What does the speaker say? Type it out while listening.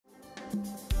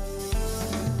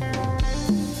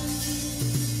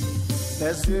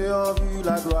Mes yeux ont vu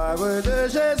la gloire de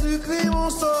Jésus-Christ, mon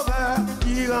sauveur,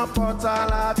 qui remporta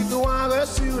la victoire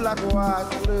sur la croix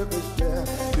pour le pécheur.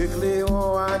 Le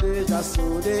clairon a déjà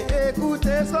sonné,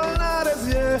 écoutez son âme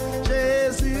des yeux.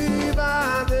 Jésus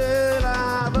va de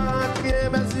l'avant, criez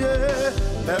mes yeux.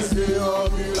 Mes yeux ont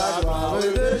vu la gloire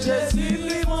de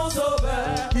Jésus-Christ, mon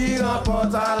sauveur, qui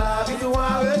remporta la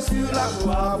victoire sur la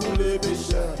croix pour le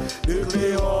pécheur. Le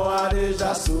clairon a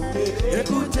déjà sonné,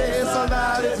 écoutez son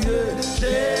âme des yeux.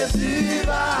 Jésus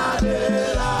va de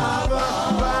l'avant,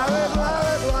 gloire,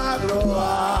 gloire,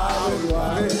 gloire,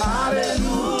 gloire,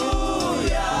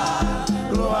 alléluia,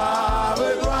 gloire,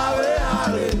 gloire,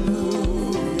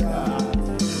 alléluia,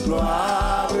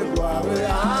 gloire, gloire,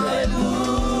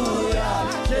 alléluia,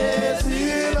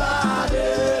 Jésus va de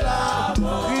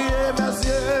l'avant. Criez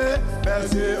mes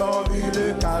yeux ont vu le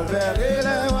calvaire et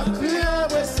les rois crièrent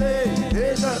blessés,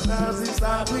 et j'entends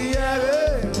sa prière.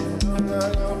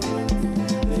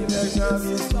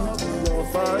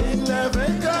 Il est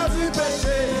vainqueur du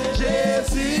péché.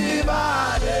 Jésus va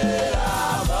de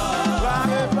l'avant. Gloire,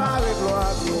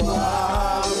 gloire,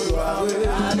 gloire, gloire,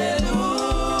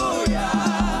 alléluia.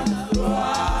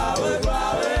 Gloire,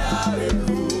 gloire,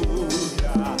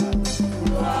 alléluia.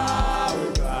 Gloire,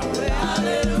 gloire,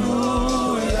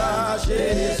 alléluia.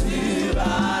 Jésus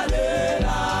va de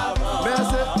l'avant.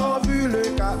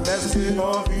 Merci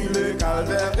ont vu le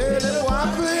calvaire et le roi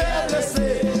criait blessé.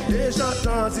 Et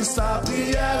j'entendis sa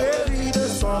prière et rit de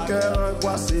son cœur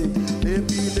angoissé.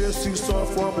 L'épine sur son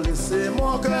front blessé,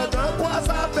 mon cœur d'angoisse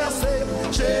a percé.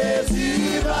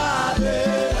 Jésus va de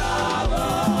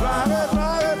l'avant. Gloire,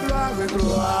 gloire,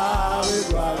 gloire,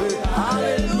 gloire,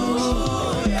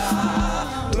 alléluia.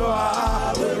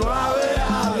 Gloire, gloire,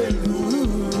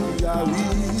 alléluia, oui.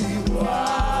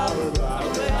 Gloire, gloire,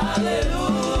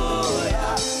 alléluia.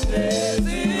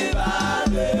 Jésus va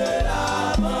de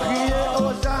l'avant. Criez au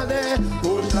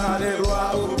chalet, roi,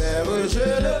 au Père, je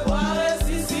le vois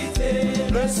ressusciter.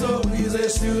 Le sceau brisé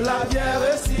sur la pierre,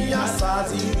 signe à sa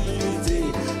divinité.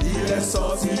 Il est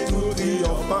sorti tout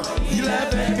triomphant, il est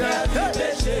vainqueur du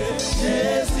péché.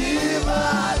 Jésus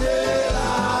va de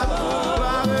l'avant.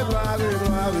 Gloire, gloire,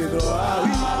 gloire, gloire,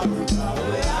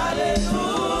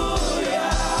 alléluia.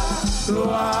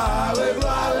 Gloire,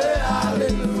 gloire,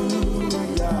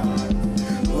 alléluia.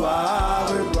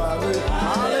 Gloire, gloire,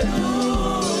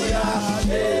 alléluia.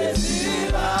 Jésus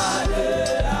va de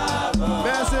l'avant.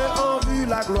 Mes yeux ont vu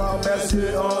la gloire, mes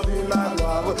yeux ont vu la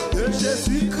gloire de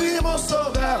Jésus-Christ, mon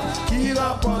sauveur, qui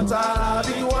remporta la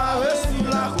victoire sur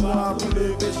la croix pour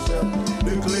les pécheurs.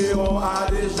 Le clairon a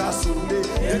déjà sonné,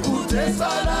 écoutez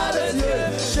ça là des yeux.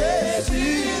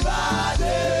 Jésus va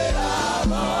de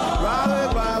l'avant. Gloire,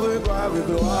 gloire, gloire,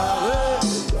 gloire.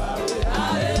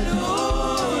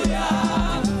 Alléluia.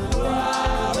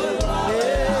 Gloire,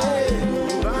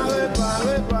 gloire,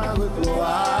 gloire,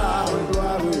 gloire,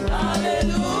 gloire.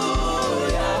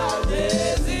 Alléluia.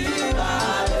 Jésus va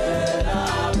de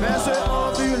l'avant. Mes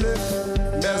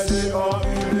yeux ont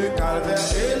vu le calvaire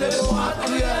et le roi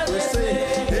criait blessé.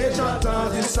 Et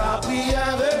j'entendis sa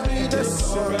prière et cri de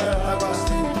son cœur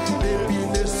angoissé.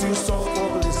 L'épine sur son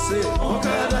front blessé, mon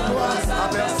cœur d'angoisse a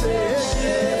percé.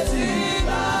 Jésus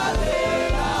va de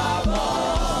l'avant.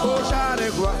 Au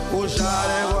chalet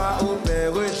roi, au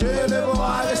Père, je le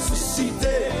vois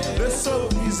ressusciter. Le sceau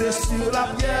brisé sur la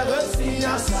pierre, signe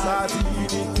à sa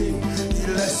divinité.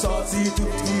 Il est sorti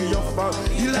tout triomphant,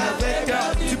 il est vainqueur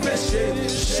du péché.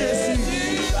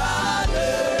 Jésus va de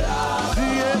l'avant.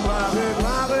 Criez gloire,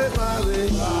 gloire, gloire,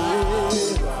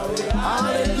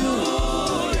 alléluia.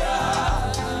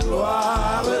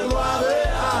 Gloire, gloire,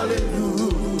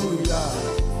 alléluia.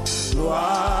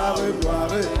 Gloire,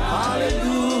 gloire,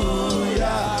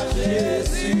 alléluia.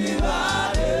 Jésus va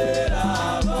de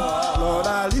l'avant. Lord, I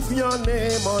lift your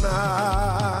name on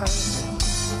high.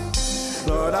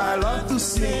 Lord, I love to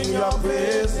sing your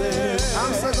praises.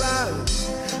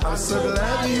 I'm so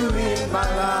glad you're in my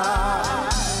life.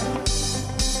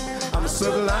 I'm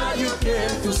so glad you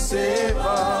came to save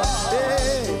us.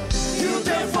 Hey, you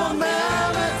came from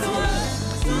heaven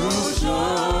to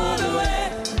show the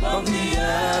way from the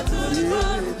earth to the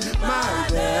cross, my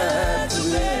death to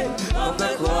pay, from the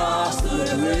cross to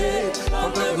the grave,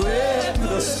 from the grave to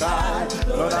the sky.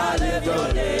 Lord, I lift your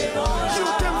name on. You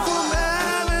came from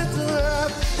heaven to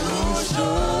earth to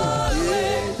show the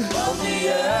way from the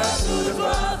earth to the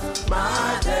cross,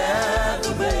 my death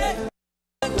to pay,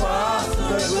 from the cross to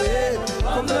the grave,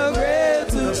 from the grave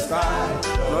to the sky.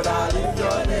 Lord, I lift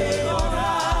your name on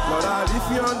high. Lord, I lift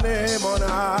your name on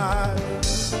high.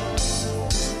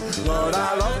 Lord,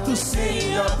 I love to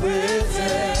sing your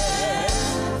praises.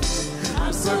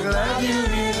 I'm so glad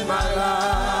you're in my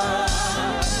life.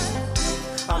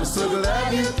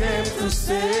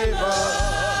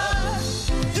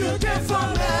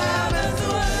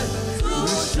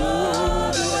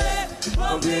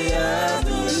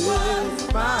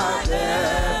 my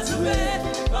death to it,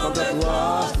 from the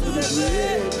cross to the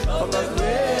grave, from the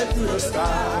grave to the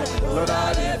sky. Lord, I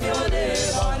lift your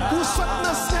name on high. Où soit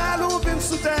le ciel ou vient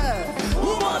sous terre, où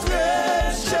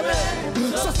montrer chemin,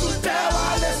 soit sous terre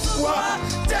à l'espoir,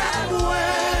 terre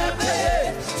moins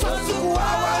payée, soit sous quoi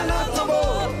à dans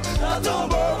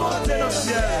tombeau, monter dans le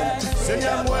ciel.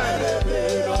 Seigneur, moi,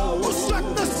 où soit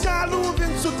le ciel ou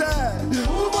vient sous terre,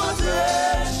 où montrer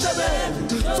chemin,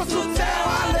 soit sous terre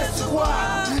à l'espoir,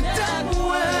 terre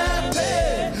moins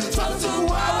payée, soit sous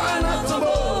quoi à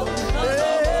tombeau.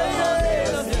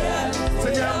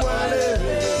 Seigneur, moi,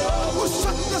 où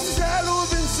soit le ciel ou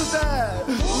vient sous terre,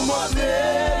 où montrer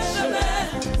chemin,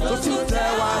 soit sous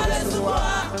terre à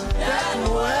l'espoir, terre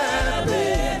moins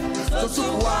payée, soit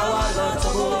sous quoi à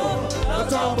tombeau. Le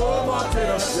tombeau monté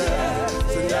dans le ciel,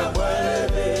 Seigneur, moi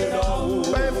levé dans où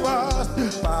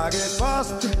pas de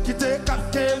force, qui te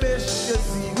capté mes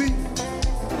Jésus, oui.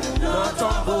 Le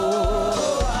tombeau,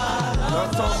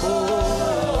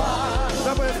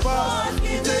 la vraie force,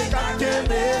 qui te capté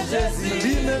mes Jésus,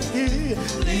 lui-même qui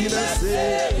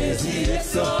c'est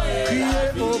résurrection, criez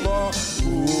pour moi,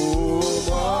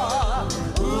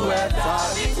 où est ta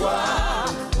victoire,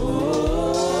 où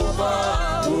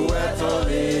est ton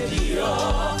légion,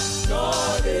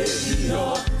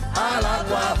 à la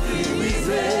croix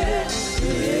brisée,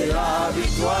 et la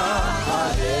victoire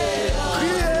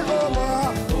criez pour moi,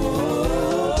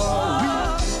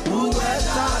 où est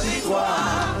ta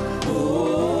victoire,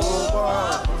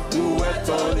 où est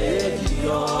ton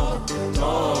légion,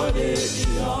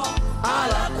 à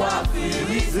la croix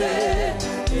brisée,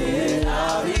 et la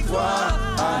victoire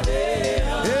et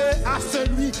à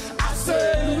celui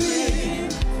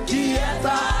qui est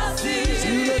assis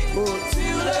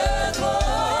sur le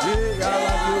trône, et à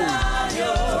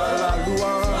l'agneau, soit la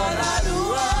louange,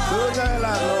 donnez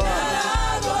la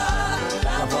gloire,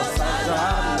 la force à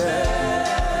jamais,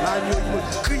 l'agneau,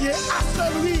 criez à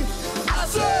celui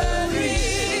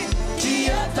qui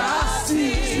est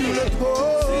assis sur le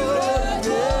trône,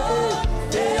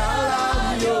 et à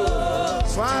l'agneau,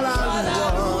 soit la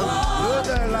louange,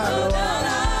 donnez la gloire,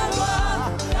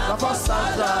 la force à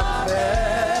jamais.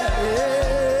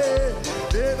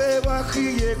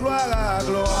 Crier gloire à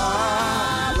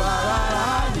gloire, gloire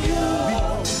à Dieu,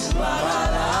 gloire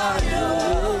à Dieu,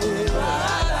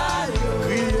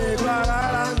 crier gloire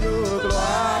à Dieu,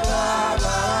 gloire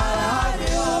à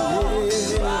Dieu,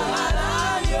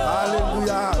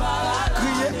 alléluia,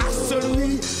 crier à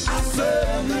celui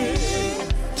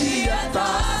qui est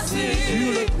assis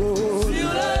sur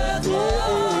le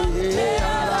trône, et à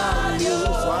l'agneau,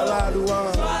 soit la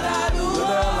louange, la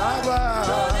gloire.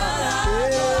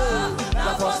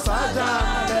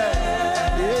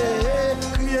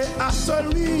 À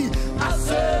celui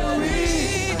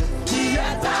qui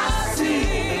est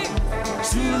assis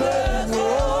sur le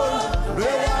trône, le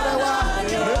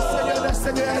Seigneur des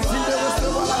Seigneurs est digne de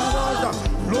recevoir la louange,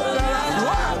 l'honneur,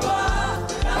 la gloire,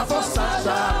 la force à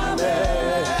jamais.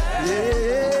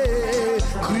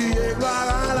 Criez gloire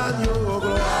à l'agneau,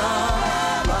 gloire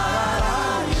à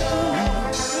l'agneau,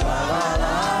 gloire à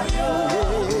l'agneau,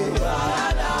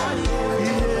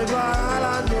 criez gloire à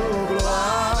l'agneau, gloire.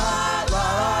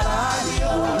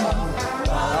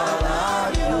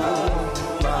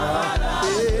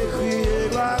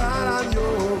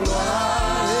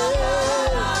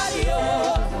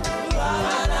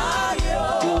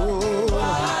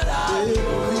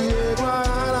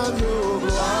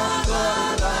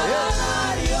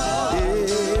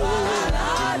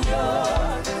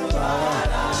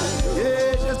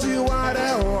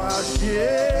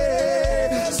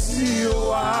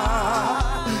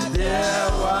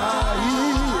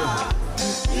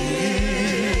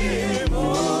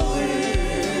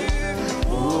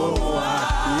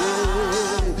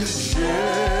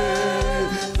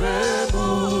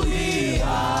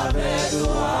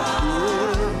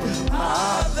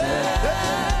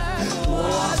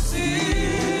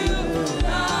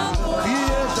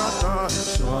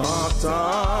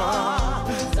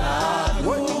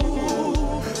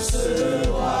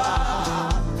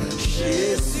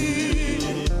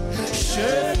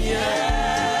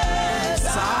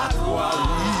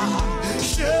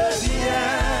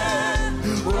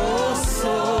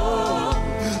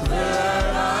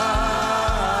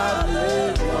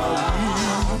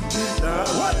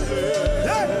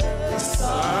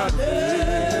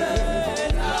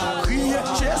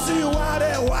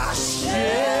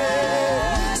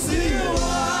 Jésus,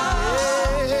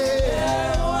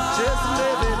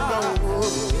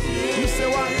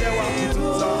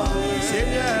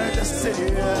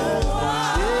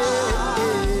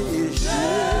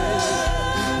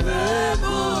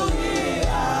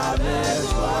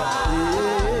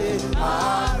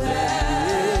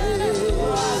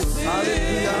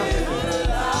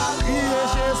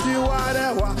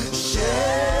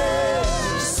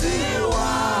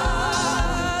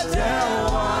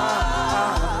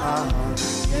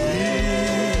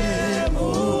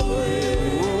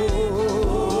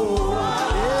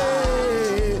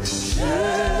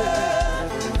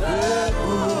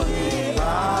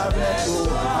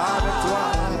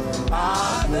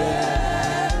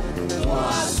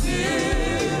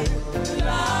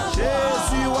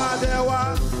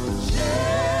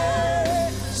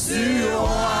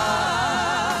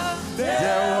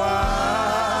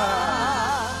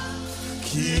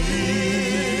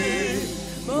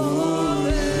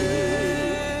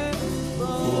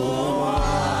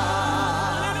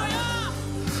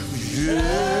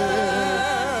 Yeah.